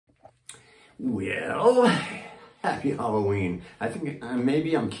Well, happy Halloween. I think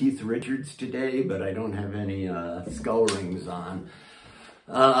maybe I'm Keith Richards today, but I don't have any skull rings on.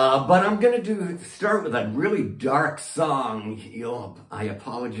 But I'm gonna start with a really dark song. I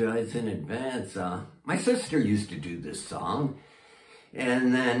apologize in advance. My sister used to do this song,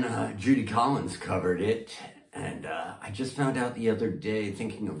 and then Judy Collins covered it. And I just found out the other day,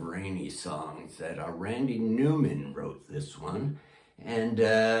 thinking of rainy songs, that Randy Newman wrote this one. And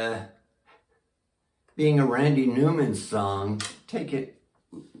being a Randy Newman song, take it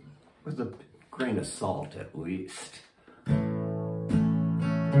with a grain of salt at least.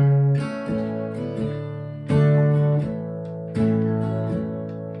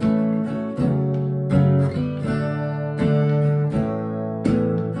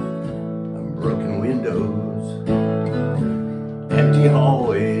 Broken windows, empty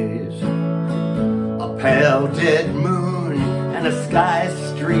hallways, a pale dead moon, and a sky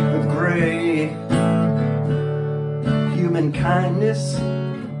streaked with gray. Human kindness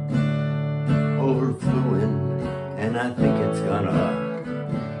overflowing, and I think it's gonna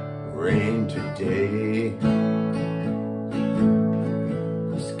rain today.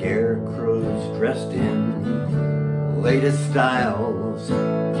 Scarecrows dressed in latest styles,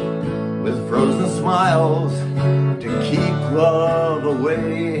 with frozen smiles to keep love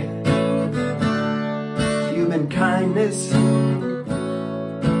away. Human kindness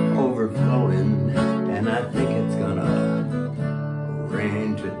overflowing, and I think it's gonna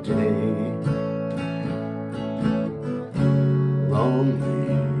rain today.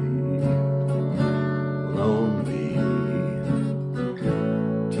 Lonely, lonely,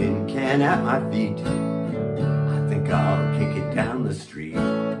 tin can at my feet. I think I'll kick it down the street.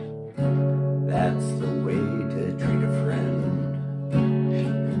 That's the way to treat a friend.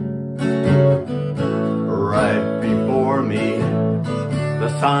 Right before me, the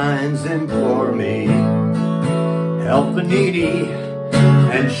signs implore me, help the needy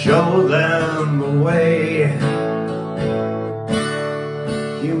and show them the way.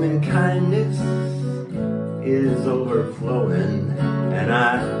 Human kindness is overflowing, and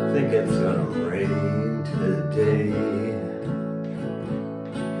I think it's gonna rain today.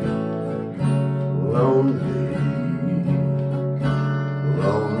 Lonely,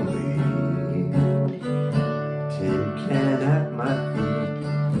 lonely, tin can at my feet.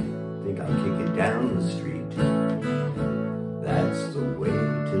 Think I'll kick it down the street. That's the way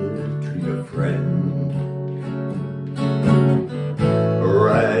to treat a friend.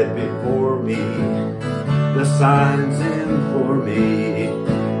 Right before me, the signs implore me,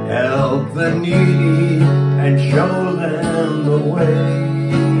 help the needy and show them the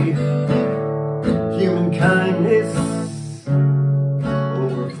way. Human kindness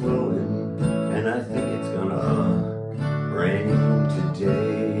overflowing, and I think it's gonna rain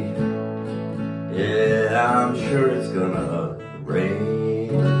today. Yeah, I'm sure it's gonna rain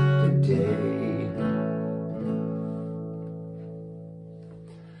today.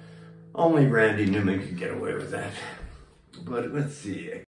 Only Randy Newman could get away with that. But let's see.